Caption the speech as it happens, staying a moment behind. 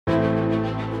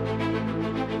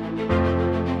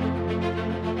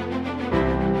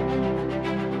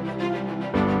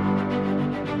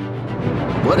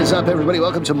is up, everybody?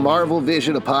 Welcome to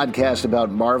MarvelVision, a podcast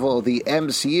about Marvel, the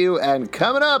MCU, and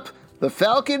coming up, the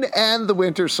Falcon and the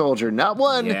Winter Soldier. Not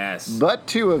one, but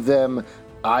two of them.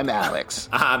 I'm Alex.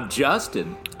 I'm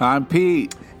Justin. I'm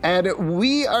Pete. And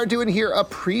we are doing here a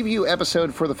preview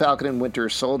episode for the Falcon and Winter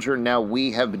Soldier. Now,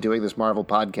 we have been doing this Marvel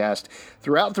podcast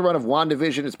throughout the run of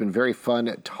WandaVision. It's been very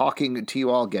fun talking to you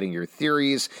all, getting your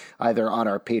theories, either on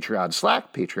our Patreon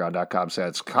Slack,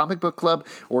 patreon.com/Comic Book Club,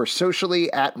 or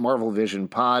socially at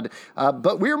MarvelVision Pod.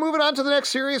 But we're moving on to the next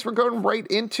series. We're going right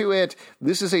into it.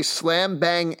 This is a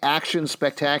slam-bang action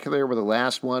spectacular where the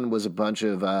last one was a bunch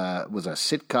of, was a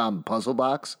sitcom puzzle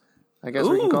box, I guess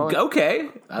we can call it. Okay.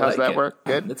 How's that work?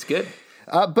 Good? That's good.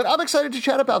 But I'm excited to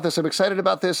chat about this. I'm excited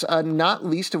about this, not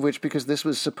least of which because this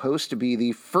was supposed to be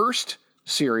the first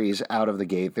series out of the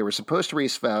gate. They were supposed to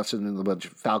release Falcon and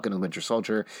the Winter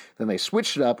Soldier. Then they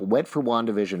switched it up, went for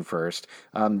WandaVision first.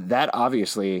 That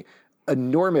obviously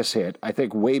enormous hit, I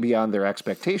think way beyond their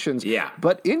expectations. Yeah.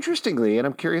 But interestingly, and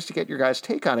I'm curious to get your guys'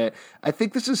 take on it, I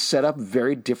think this has set up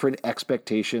very different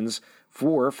expectations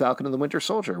for Falcon and the Winter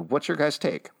Soldier. What's your guys'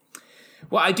 take?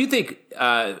 Well, I do think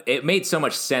it made so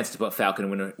much sense to put Falcon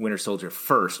and Winter Soldier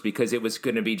first because it was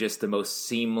going to be just the most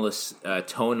seamless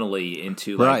tonally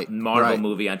into Marvel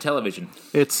movie on television.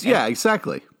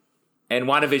 Exactly. And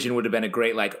WandaVision would have been a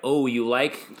great, you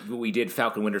like we did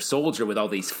Falcon Winter Soldier with all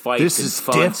these fights and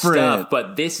fun stuff,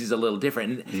 but this is a little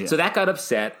different. And so that got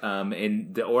upset,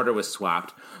 and the order was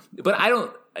swapped. But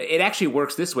it actually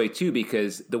works this way too,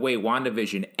 because the way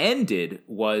WandaVision ended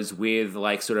was with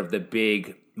sort of the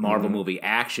big Marvel movie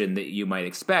action that you might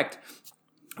expect,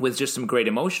 with just some great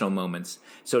emotional moments.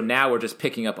 So now we're just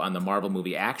picking up on the Marvel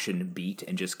movie action beat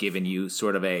and just giving you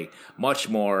sort of a much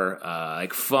more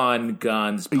fun,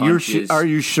 guns, punches. Are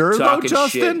you sure though,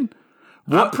 Justin?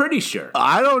 I'm pretty sure.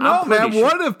 I don't know, man. Sure.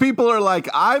 What if people are like,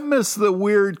 I miss the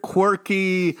weird,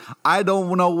 quirky, I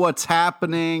don't know what's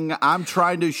happening, I'm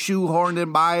trying to shoehorn in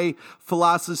my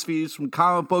philosophies from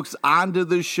comic books onto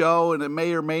the show, and it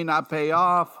may or may not pay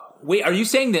off? Wait, are you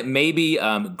saying that maybe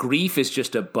Grief is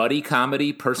just a buddy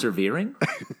comedy persevering?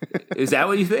 Is that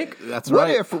what you think? That's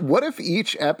right. What if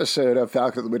each episode of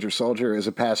Falcon and the Winter Soldier is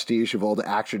a pastiche of old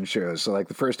action shows? So,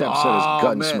 the first episode is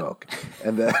Gunsmoke,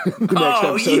 and then the next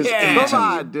episode is A-Team. Come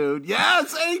on, dude.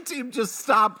 Yes, A-Team, just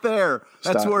stop there.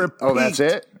 That's where it peaked. Oh, that's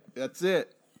it? That's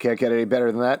it. Can't get any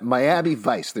better than that. Miami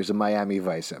Vice. There's a Miami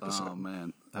Vice episode. Oh,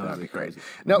 man. That'd be great.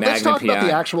 Now, let's talk about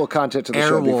the actual content of the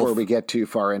show before we get too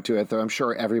far into it, though I'm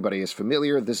sure everybody is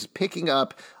familiar. This is picking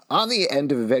up on the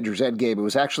end of Avengers Endgame. It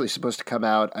was actually supposed to come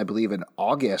out, I believe, in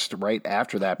August, right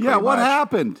after that. Yeah, what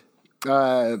happened?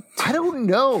 I don't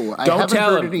know. Don't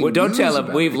tell him. Don't tell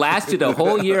him. We've lasted a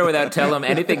whole year without telling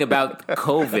him anything about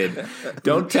COVID.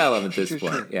 Don't tell him at this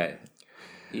point. Yeah,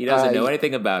 he doesn't know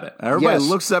anything about it. Everybody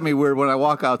looks at me weird when I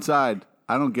walk outside.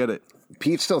 I don't get it.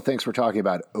 Pete still thinks we're talking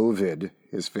about Ovid,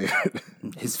 his favorite.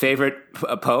 His favorite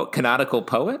canonical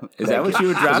poet? Is that what you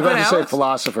were dropping, I was about to Alex? say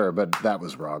philosopher, but that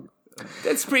was wrong.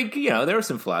 That's pretty, there was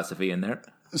some philosophy in there.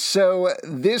 So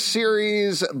this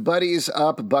series buddies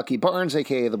up Bucky Barnes,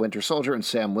 a.k.a. the Winter Soldier, and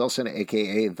Sam Wilson,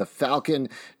 a.k.a. the Falcon,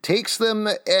 takes them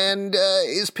and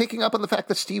is picking up on the fact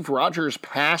that Steve Rogers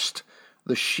passed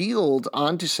the shield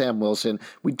onto Sam Wilson.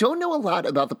 We don't know a lot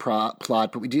about the plot,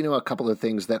 but we do know a couple of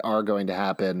things that are going to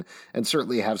happen and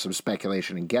certainly have some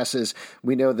speculation and guesses.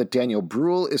 We know that Daniel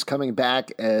Bruhl is coming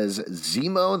back as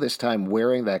Zemo, this time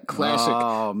wearing that classic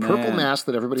purple mask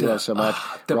that everybody loves so much.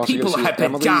 The people have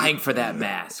been dying for that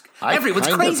mask. Everyone's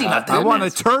crazy about that I want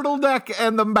mask. a turtleneck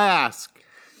and the mask.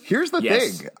 Here's the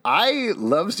thing. I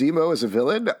love Zemo as a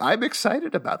villain. I'm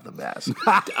excited about the mask.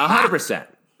 100%.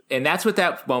 And that's what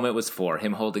that moment was for,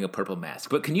 him holding a purple mask.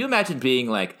 But can you imagine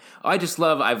being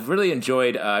I've really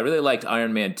enjoyed, I really liked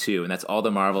Iron Man 2, and that's all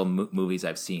the Marvel movies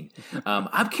I've seen.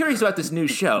 I'm curious about this new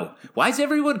show. Why does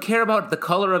everyone care about the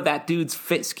color of that dude's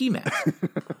ski mask?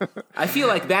 I feel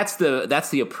like that's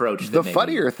the approach. The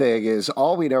funnier thing is,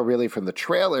 all we know really from the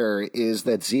trailer is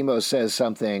that Zemo says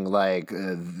something like,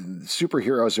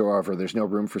 superheroes are over, there's no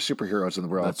room for superheroes in the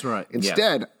world. That's right.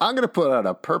 Instead, I'm going to put on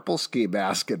a purple ski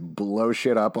mask and blow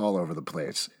shit up all over the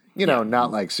place. Not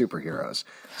like superheroes.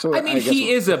 So I mean, he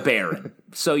is a Baron.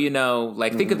 So,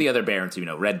 think of the other Barons,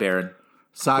 Red Baron.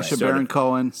 Sacha Baron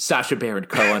Cohen. Sacha Baron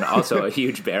Cohen, also a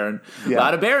huge Baron. A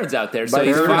lot of Barons out there. So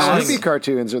the Snoopy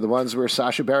cartoons are the ones where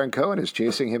Sacha Baron Cohen is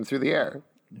chasing him through the air.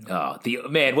 Oh,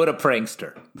 man, what a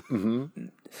prankster. Mm-hmm.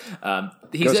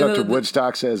 He goes up to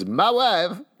Woodstock, says, "My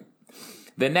wife."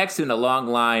 The next in a long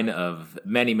line of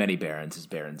many, many Barons is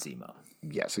Baron Zemo.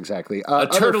 Yes, exactly. A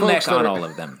turtleneck on all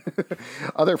of them.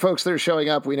 Other folks that are showing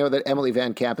up, we know that Emily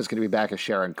Van Camp is going to be back as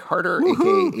Sharon Carter,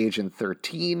 a.k.a. Agent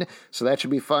 13, so that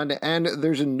should be fun. And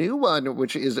there's a new one,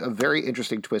 which is a very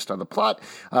interesting twist on the plot.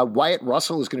 Wyatt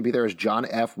Russell is going to be there as John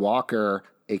F. Walker,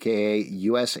 a.k.a.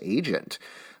 U.S. Agent.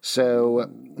 So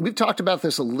we've talked about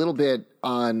this a little bit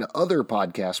on other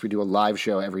podcasts. We do a live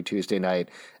show every Tuesday night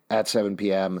at 7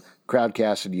 p.m.,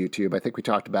 Crowdcast and YouTube. I think we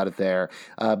talked about it there.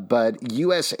 But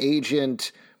U.S.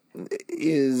 Agent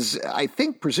is, I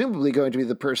think, presumably going to be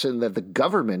the person that the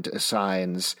government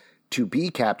assigns to be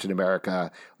Captain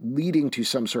America, leading to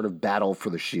some sort of battle for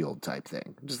the shield type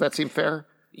thing. Does that seem fair?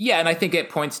 Yeah, and I think it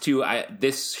points to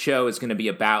this show is going to be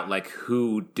about like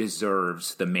who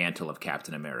deserves the mantle of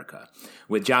Captain America,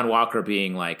 with John Walker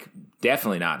being like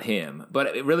definitely not him,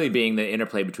 but it really being the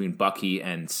interplay between Bucky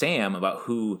and Sam about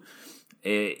who.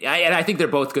 And I think they're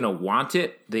both going to want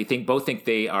it. They both think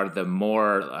they are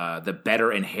the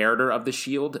better inheritor of the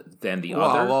shield than the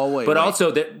other. But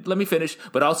also, let me finish.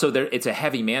 But also, it's a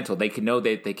heavy mantle. They can know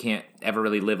that they can't ever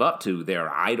really live up to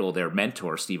their idol, their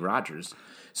mentor, Steve Rogers.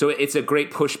 So it's a great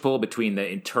push-pull between the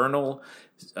internal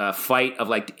fight of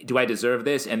like, do I deserve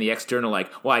this? And the external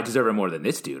like, well, I deserve it more than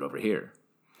this dude over here.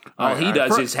 All he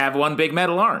does is have one big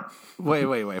metal arm.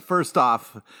 Wait. First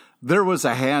off, there was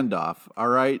a handoff, all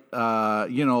right?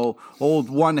 Old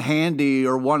one handy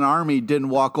or one army didn't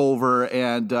walk over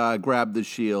and grab the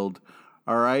shield,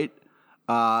 all right?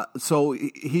 So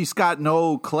he's got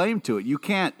no claim to it. You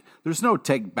can't, there's no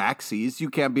take backsies. You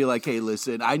can't be like, hey,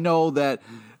 listen, I know that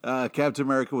Captain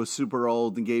America was super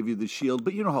old and gave you the shield,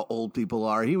 but you know how old people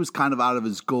are. He was kind of out of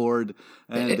his gourd,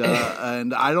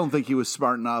 and I don't think he was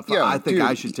smart enough. Yeah, I think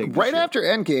I should take the right shield. After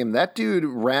Endgame, that dude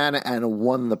ran and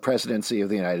won the presidency of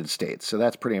the United States, so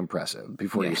that's pretty impressive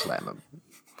before you slam him.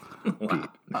 Wow.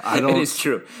 It is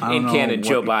true. In canon,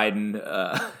 Joe Biden.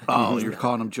 You're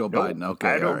calling him Joe Biden. Okay,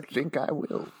 I don't think I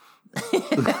will.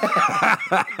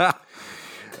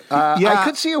 I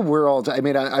could see a world. I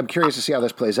mean, I'm curious to see how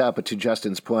this plays out, but to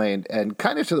Justin's point, and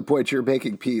kind of to the point you're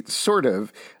making, Pete, sort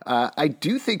of, I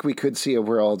do think we could see a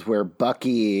world where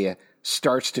Bucky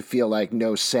starts to feel like,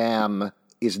 no, Sam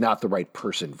is not the right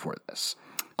person for this.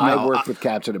 I worked with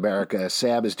Captain America.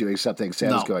 Sam is doing something.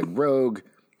 Sam's going rogue.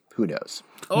 Who knows?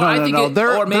 No.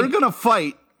 They're going to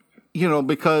fight,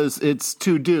 because it's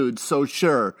two dudes. So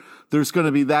sure, there's going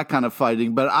to be that kind of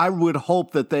fighting. But I would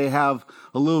hope that they have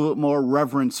a little bit more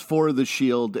reverence for the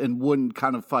shield and wouldn't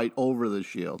kind of fight over the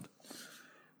shield.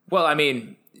 Well, I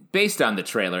mean, based on the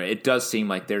trailer, it does seem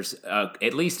like there's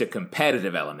at least a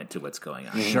competitive element to what's going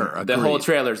on. Sure, agreed. The whole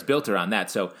trailer is built around that.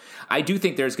 So I do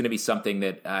think there's going to be something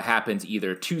that happens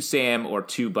either to Sam or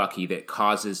to Bucky that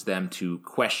causes them to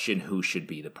question who should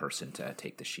be the person to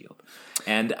take the shield.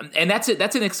 And that's it.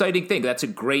 That's an exciting thing. That's a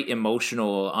great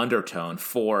emotional undertone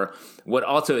for what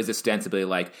also is ostensibly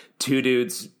like two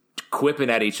dudes quipping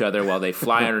at each other while they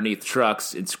fly underneath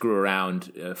trucks and screw around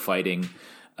fighting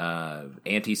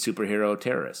anti-superhero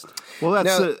terrorist. Well,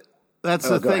 that's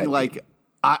the thing. Like,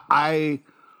 I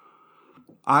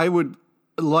would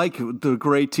like the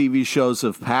great TV shows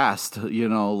of past,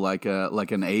 like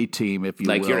an A-Team, if you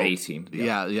will. Like your A-Team.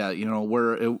 Yeah.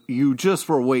 Where you just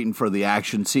were waiting for the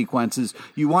action sequences.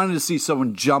 You wanted to see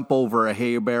someone jump over a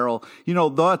hay barrel.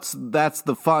 That's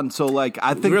the fun. So, like,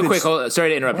 I think real quick, sorry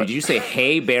to interrupt you. Did you say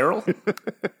hay barrel?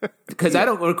 Because I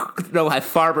don't know how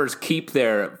farmers keep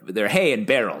their hay in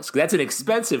barrels. That's an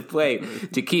expensive way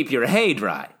to keep your hay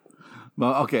dry.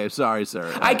 Well, okay, sorry,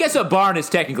 sir. I guess a barn is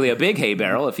technically a big hay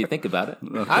barrel if you think about it.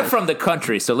 Okay. I'm from the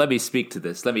country, so let me speak to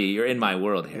this. You're in my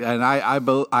world here. And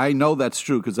I know that's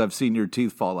true because I've seen your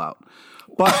teeth fall out.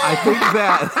 But I think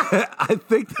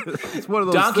that it's one of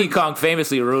those Donkey things. Kong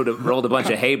famously rolled a bunch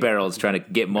of hay barrels trying to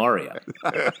get Mario.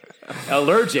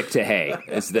 Allergic to hay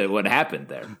is what happened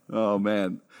there. Oh,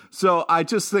 man. So I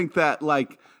just think that,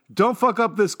 like, don't fuck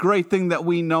up this great thing that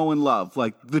we know and love.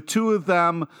 Like, the two of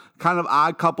them, kind of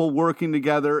odd couple working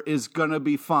together, is going to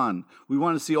be fun. We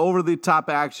want to see over-the-top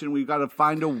action. We've got to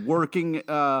find a working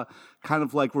kind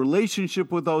of, like,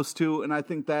 relationship with those two, and I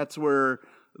think that's where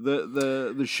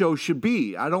the show should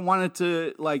be. I don't want it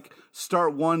to, like,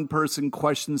 start one person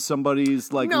question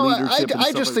somebody's, like, leadership.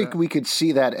 I just think we could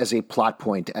see that as a plot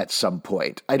point at some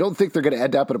point. I don't think they're going to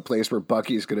end up in a place where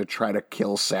Bucky's going to try to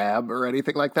kill Sam or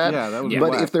anything like that. Yeah, that would be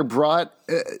But whack. if they're brought...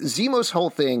 Zemo's whole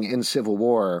thing in Civil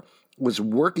War was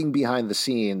working behind the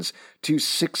scenes to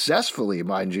successfully,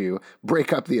 mind you,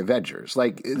 break up the Avengers.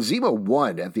 Like, Zemo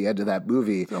won at the end of that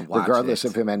movie, regardless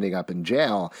of him ending up in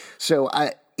jail. So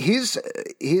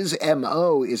his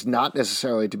MO is not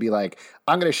necessarily to be like,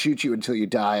 I'm going to shoot you until you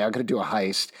die. I'm going to do a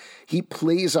heist. He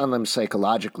plays on them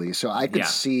psychologically. So I could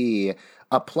see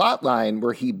a plot line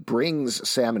where he brings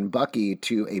Sam and Bucky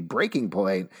to a breaking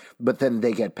point, but then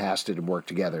they get past it and work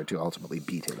together to ultimately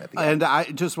beat him at the end. And I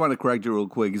just want to correct you real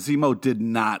quick. Zemo did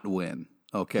not win.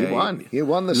 Okay, He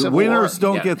won the Civil War. Winners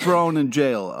don't get thrown in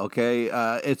jail. Okay,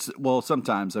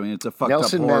 sometimes. I mean, it's a fucked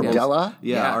Nelson up horrible. Mandela.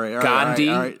 Yeah, all right, Gandhi.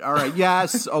 All right.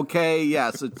 Yes, okay,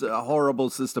 yes. It's a horrible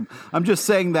system. I'm just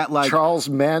saying that, like Charles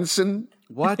Manson.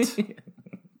 What?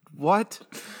 What?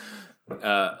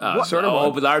 Sort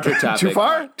of a larger topic.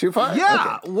 Too far.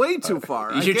 Yeah, Okay. way too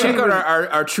far. You should check out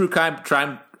our true crime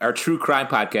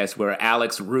podcast where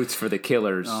Alex roots for the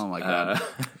killers. Oh my god!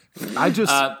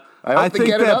 I hope they think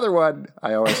get that, another one.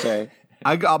 I always say.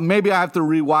 Maybe I have to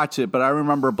rewatch it, but I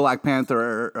remember Black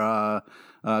Panther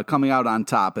coming out on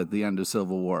top at the end of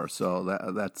Civil War. So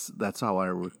that's how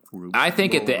I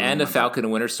think at the end of Falcon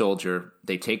and Winter Soldier,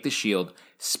 they take the shield,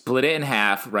 split it in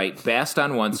half, write Best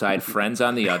on one side, Friends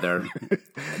on the other.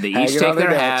 They each take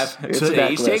their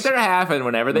half. And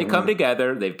whenever they come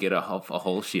together, they get a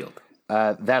whole shield.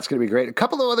 That's going to be great. A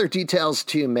couple of other details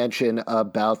to mention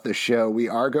about the show. We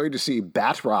are going to see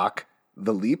Batroc,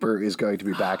 the Leaper, is going to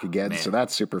be back again, so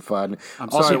that's super fun.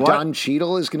 Don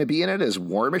Cheadle is going to be in it as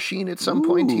War Machine at some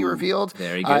point, he revealed.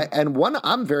 Very good. And one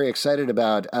I'm very excited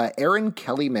about, Erin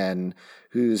Kellyman,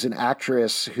 who's an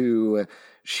actress who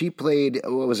she played,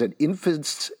 what was it,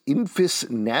 Infus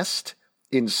Nest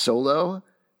in Solo.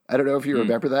 I don't know if you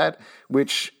remember that,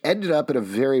 which ended up in a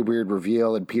very weird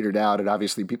reveal and petered out. And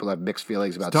obviously people have mixed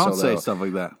feelings about Solo. Don't say stuff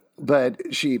like that.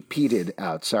 But she peated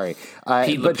out, sorry.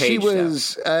 But she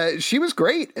was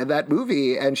great in that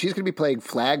movie, and she's going to be playing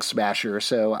Flag Smasher,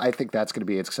 so I think that's going to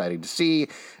be exciting to see.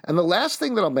 And the last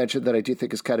thing that I'll mention that I do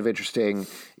think is kind of interesting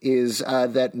is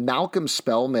that Malcolm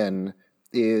Spellman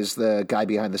is the guy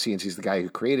behind the scenes. He's the guy who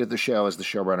created the show, as the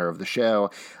showrunner of the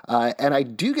show. And I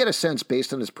do get a sense,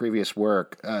 based on his previous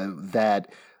work,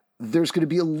 that there's going to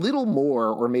be a little more,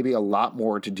 or maybe a lot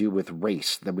more, to do with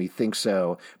race than we think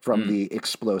so from the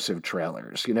explosive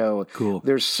trailers. You know,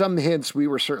 There's some hints. We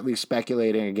were certainly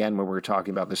speculating, again, when we were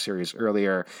talking about the series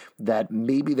earlier, that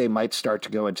maybe they might start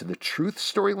to go into the truth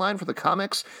storyline for the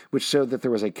comics, which showed that there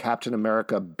was a Captain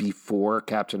America before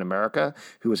Captain America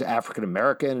who was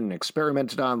African-American and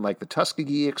experimented on, like the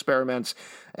Tuskegee experiments.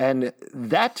 And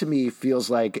that, to me,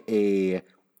 feels like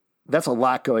that's a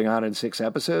lot going on in 6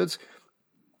 episodes.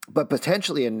 But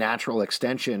potentially a natural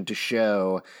extension to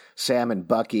show Sam and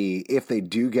Bucky, if they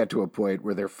do get to a point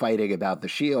where they're fighting about the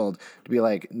shield, to be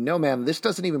like, no, man, this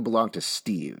doesn't even belong to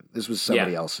Steve. This was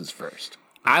somebody else's first.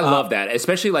 I love that,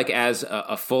 especially like as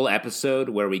a full episode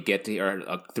where we get to, or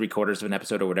 3/4 of an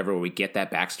episode or whatever, where we get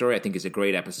that backstory, I think is a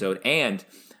great episode. And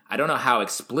I don't know how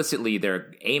explicitly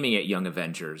they're aiming at Young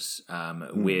Avengers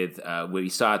with we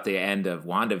saw at the end of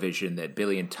WandaVision that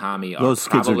Billy and Tommy are those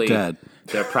probably kids are dead.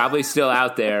 They're probably still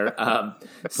out there.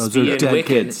 Those are dead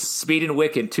kids. Speed and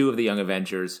Wiccan, 2 of the Young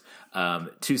Avengers,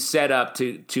 to set up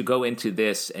to go into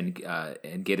this and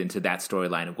get into that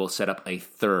storyline, and we'll set up a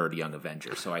 3rd Young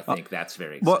Avenger. So I think that's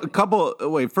very exciting.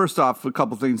 Well, first off, a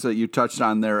couple things that you touched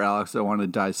on there, Alex, I want to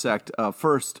dissect.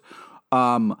 First,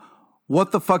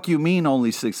 what the fuck you mean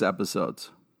only 6 episodes?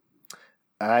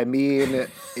 I mean,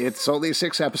 it's only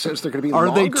 6 episodes. They're going to be Are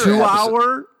longer. They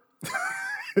 2-hour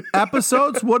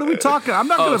episodes? What are we talking? I'm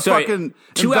not going to fucking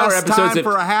 2-hour invest episodes time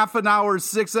for a half an hour,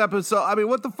 6 episodes. I mean,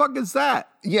 what the fuck is that?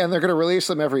 Yeah, and they're going to release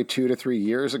them every 2 to 3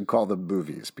 years and call them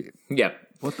movies, Pete. Yep.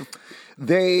 What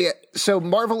the? So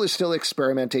Marvel is still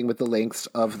experimenting with the lengths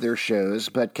of their shows,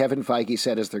 but Kevin Feige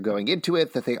said as they're going into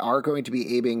it that they are going to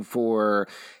be aiming for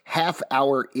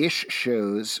half-hour-ish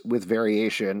shows with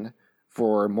variation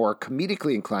for more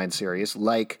comedically inclined series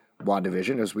like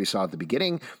WandaVision, as we saw at the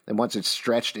beginning. And once it's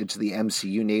stretched into the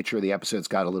MCU nature, the episodes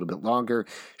got a little bit longer.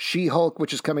 She-Hulk,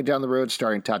 which is coming down the road,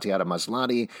 starring Tatiana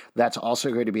Maslany, that's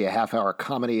also going to be a half-hour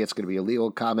comedy. It's going to be a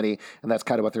legal comedy, and that's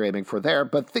kind of what they're aiming for there.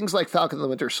 But things like Falcon and the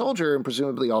Winter Soldier, and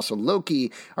presumably also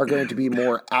Loki, are going to be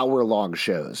more hour-long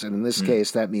shows. And in this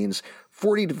case, that means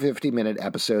 40 to 50-minute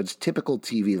episodes, typical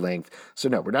TV length. So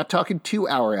no, we're not talking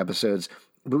 2-hour episodes,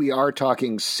 but we are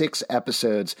talking 6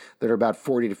 episodes that are about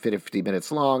 40 to 50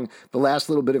 minutes long. The last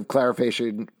little bit of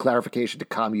clarification to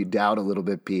calm you down a little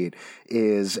bit, Pete,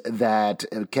 is that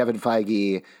Kevin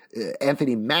Feige,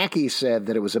 Anthony Mackie said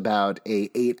that it was about a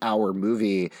 8-hour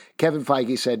movie. Kevin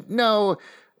Feige said, no,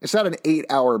 it's not an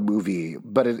 8-hour movie,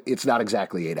 but it's not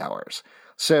exactly 8 hours.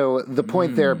 So the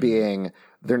point there being,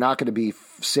 They're not going to be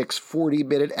 6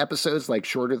 40-minute episodes, like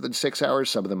shorter than 6 hours.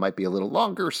 Some of them might be a little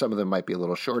longer. Some of them might be a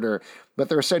little shorter. But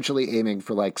they're essentially aiming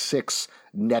for like 6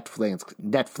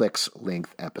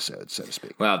 Netflix-length episodes, so to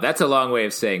speak. Wow, that's a long way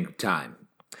of saying time.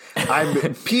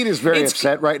 Pete is very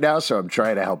upset right now, so I'm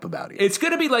trying to help him out here. It's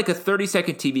going to be like a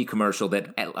 30-second TV commercial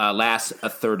that lasts a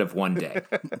third of one day.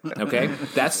 Okay?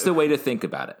 That's the way to think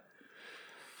about it.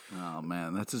 Oh,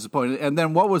 man, that's disappointing. And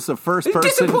then what was the first person?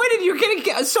 Disappointed? You're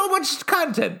getting so much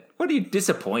content. What are you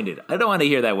disappointed? I don't want to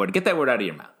hear that word. Get that word out of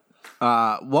your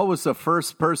mouth. What was the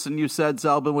first person you said,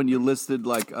 Zelba, when you listed,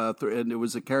 like, and it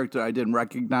was a character I didn't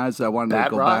recognize? I wanted to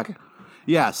go back.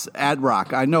 Yes, Ad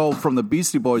Rock. I know from the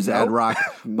Beastie Boys Ad Rock,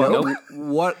 but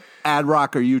what Ad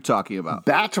Rock are you talking about?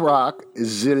 Batroc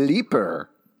the Leaper.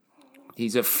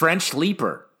 He's a French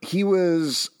leaper. He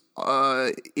was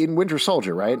in Winter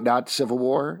Soldier, right? Not Civil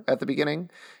War at the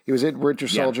beginning. He was in Winter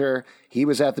Soldier. He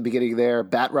was at the beginning there.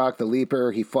 Batroc the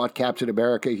Leaper. He fought Captain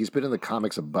America. He's been in the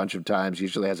comics a bunch of times.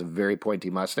 Usually has a very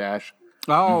pointy mustache.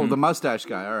 Oh, the mustache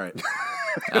guy. All right.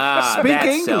 Speak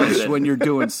English when you're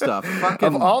doing stuff.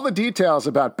 Of all the details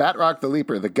about Batroc the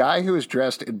Leaper, the guy who is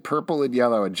dressed in purple and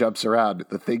yellow and jumps around,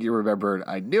 the thing you remembered,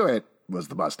 I knew it, was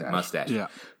the mustache. Yeah.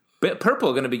 But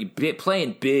purple going to be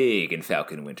playing big in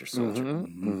Falcon and Winter Soldier.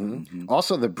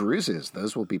 Also, the bruises,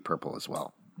 those will be purple as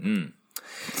well.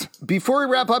 Before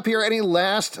we wrap up here, any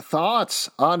last thoughts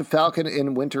on Falcon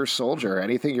and Winter Soldier?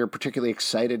 Anything you're particularly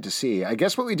excited to see? I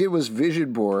guess what we did was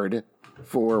vision board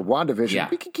for WandaVision. Yeah.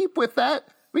 We can keep with that.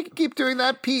 We can keep doing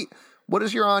that. Pete, what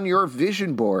is on your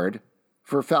vision board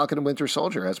for Falcon and Winter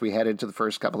Soldier as we head into the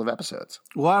first couple of episodes?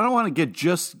 Well, I don't want to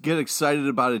get excited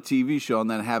about a TV show and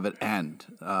then have it end.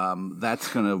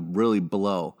 That's going to really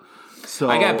blow. So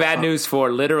I got bad news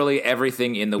for literally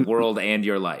everything in the world and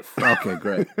your life. Okay,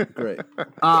 great.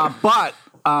 But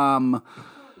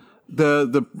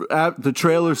the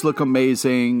trailers look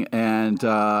amazing, and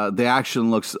the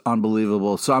action looks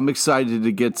unbelievable. So I'm excited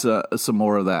to get some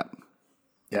more of that.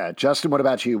 Yeah, Justin, what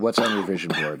about you? What's on your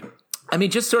vision board? I mean,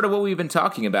 just sort of what we've been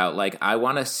talking about. Like, I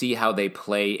want to see how they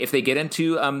play. If they get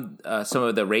into some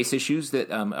of the race issues that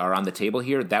are on the table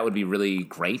here, that would be really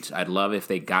great. I'd love if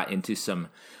they got into some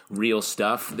real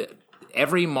stuff.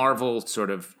 Every Marvel sort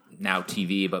of now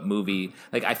TV, but movie,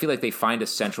 like I feel like they find a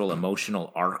central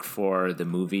emotional arc for the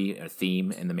movie, a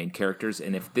theme, and the main characters.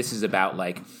 And if this is about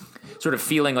like sort of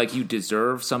feeling like you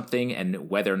deserve something, and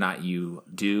whether or not you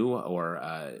do, or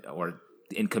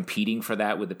in competing for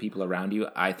that with the people around you,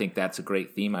 I think that's a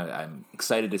great theme. I'm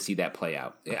excited to see that play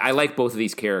out. I like both of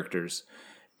these characters,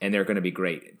 and they're going to be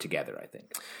great together, I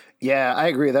think. Yeah, I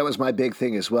agree. That was my big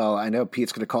thing as well. I know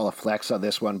Pete's going to call a flex on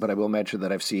this one, but I will mention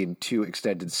that I've seen 2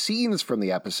 extended scenes from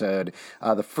the episode.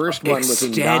 The first one was a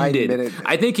 9-minute...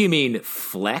 I think you mean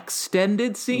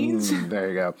flex-tended scenes? There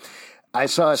you go. I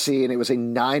saw a scene. It was a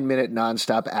 9-minute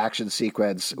nonstop action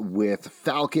sequence with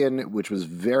Falcon, which was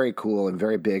very cool and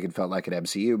very big and felt like an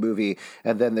MCU movie.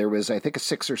 And then there was, I think, a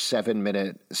 6 or 7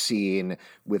 minute scene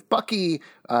with Bucky.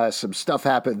 Some stuff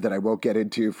happened that I won't get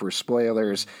into for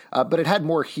spoilers, but it had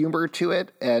more humor to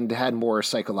it and had more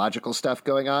psychological stuff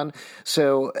going on.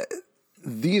 So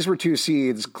these were 2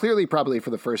 scenes, clearly probably for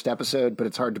the first episode, but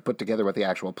it's hard to put together what the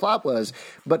actual plot was.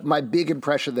 But my big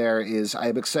impression there is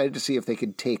I'm excited to see if they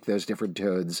can take those different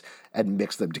tones and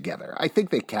mix them together. I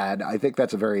think they can. I think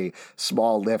that's a very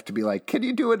small lift to be like, can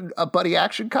you do a buddy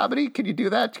action comedy? Can you do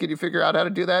that? Can you figure out how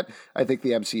to do that? I think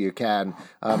the MCU can.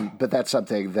 But that's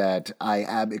something that I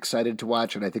am excited to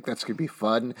watch, and I think that's going to be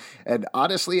fun. And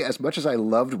honestly, as much as I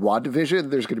loved WandaVision,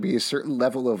 there's going to be a certain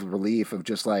level of relief of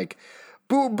just like,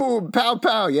 boom, boom, pow,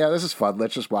 pow. Yeah, this is fun.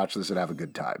 Let's just watch this and have a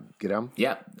good time, you know?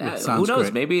 Yeah. Who knows?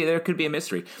 Great. Maybe there could be a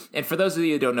mystery. And for those of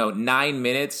you who don't know, 9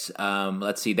 minutes,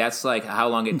 let's see, that's like how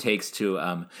long it takes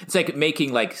to, it's like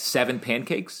making like 7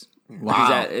 pancakes.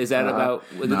 Wow. Is that about,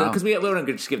 because we don't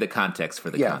just give the context for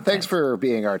the content. Thanks for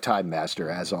being our time master,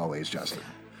 as always, Justin.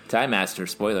 Time master,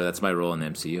 spoiler, that's my role in the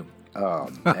MCU. Oh,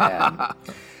 man.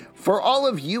 For all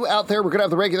of you out there, we're going to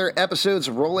have the regular episodes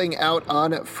rolling out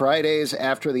on Fridays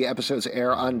after the episodes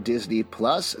air on Disney+.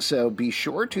 So be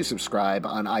sure to subscribe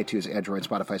on iTunes, Android,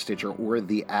 Spotify, Stitcher, or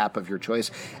the app of your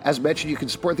choice. As mentioned, you can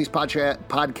support these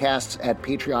podcasts at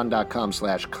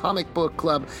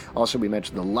patreon.com/comicbookclub. Also, we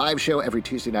mentioned the live show every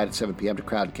Tuesday night at 7 p.m. to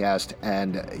Crowdcast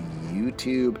and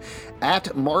YouTube. At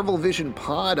MarvelVision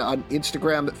Pod on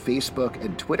Instagram, Facebook,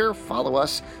 and Twitter. Follow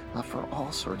us for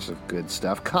all sorts of good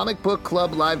stuff.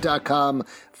 comicbookclublive.com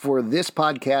for this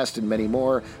podcast and many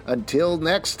more. Until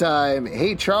next time,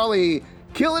 hey, Charlie,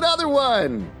 kill another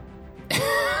one!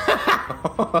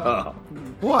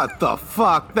 What the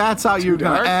fuck? That's how you're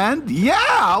going to end?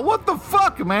 Yeah, what the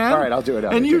fuck, man? All right, I'll do it.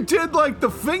 And you did like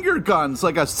the finger guns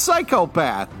like a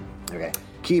psychopath. Okay.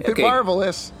 Keep it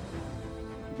marvelous.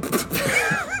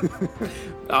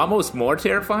 Almost more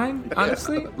terrifying,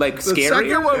 honestly. Like, the scarier. The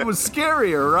second one was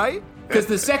scarier, right? Because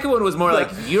the second one was more like,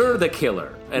 you're the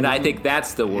killer. And I think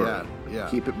that's the word. Yeah.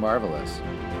 Keep it marvelous.